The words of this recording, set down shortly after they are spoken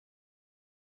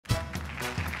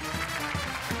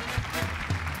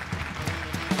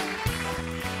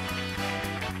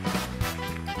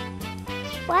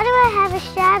Why do I have a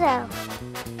shadow?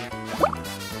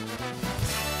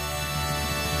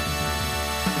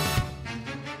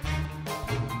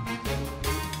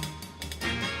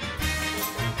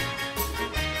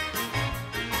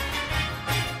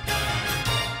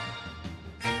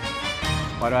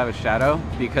 Why do I have a shadow?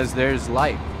 Because there's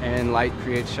light, and light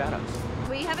creates shadows.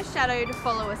 We have a shadow to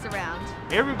follow us around.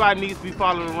 Everybody needs to be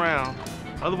followed around.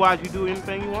 Otherwise, you do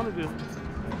anything you want to do.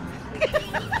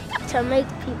 To make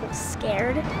people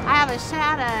scared. I have a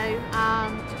shadow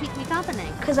to keep me company.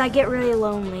 Because I get really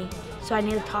lonely, so I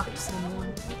need to talk to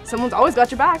someone. Someone's always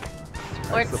got your back.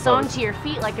 Or it's sewn to your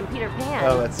feet like in Peter Pan.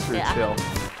 Oh, that's true, chill.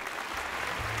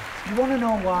 You want to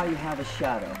know why you have a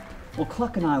shadow? Well,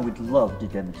 Cluck and I would love to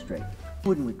demonstrate.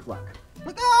 Wouldn't we, Cluck?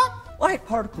 Light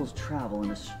particles travel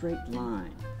in a straight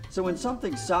line. So when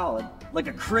something solid, like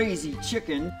a crazy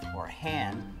chicken or a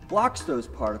hand, blocks those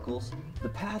particles, the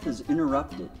path is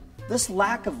interrupted. This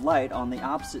lack of light on the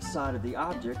opposite side of the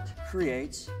object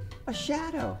creates a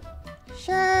shadow.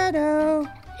 Shadow.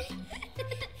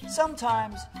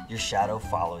 Sometimes your shadow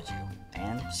follows you,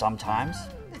 and sometimes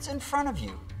it's in front of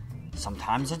you.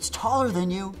 Sometimes it's taller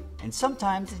than you, and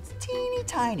sometimes it's teeny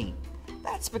tiny.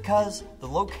 That's because the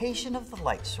location of the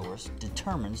light source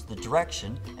determines the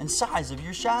direction and size of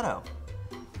your shadow.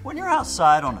 When you're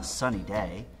outside on a sunny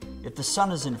day, if the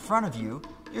sun is in front of you,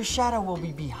 your shadow will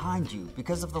be behind you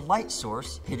because of the light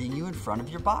source hitting you in front of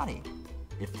your body.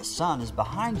 If the sun is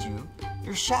behind you,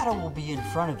 your shadow will be in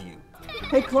front of you.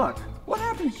 Hey Cluck, what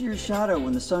happens to your shadow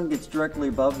when the sun gets directly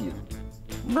above you?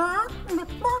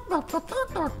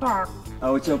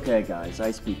 Oh, it's okay, guys.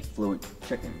 I speak fluent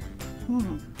chicken.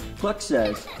 Cluck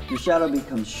says your shadow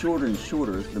becomes shorter and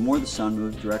shorter the more the sun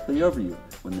moves directly over you.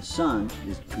 When the sun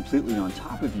is completely on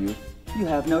top of you, you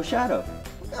have no shadow.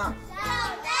 So that's why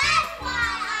I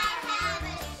have a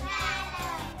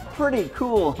shadow. Pretty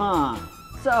cool, huh?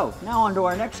 So, now on to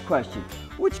our next question.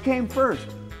 Which came first,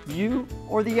 you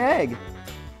or the egg?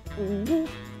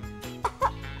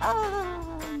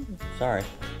 Sorry.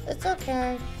 It's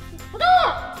okay.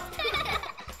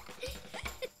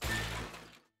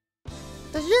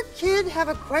 Does your kid have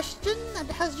a question that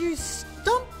has you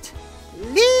stumped?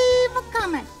 Leave a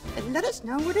comment and let us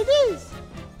know what it is.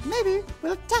 Maybe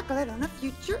we'll tackle it on a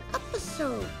future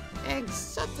episode,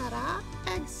 etc.,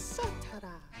 etc.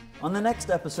 On the next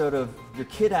episode of Your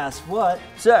Kid Asked What?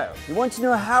 So, you want to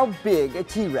know how big a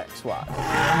T-Rex was?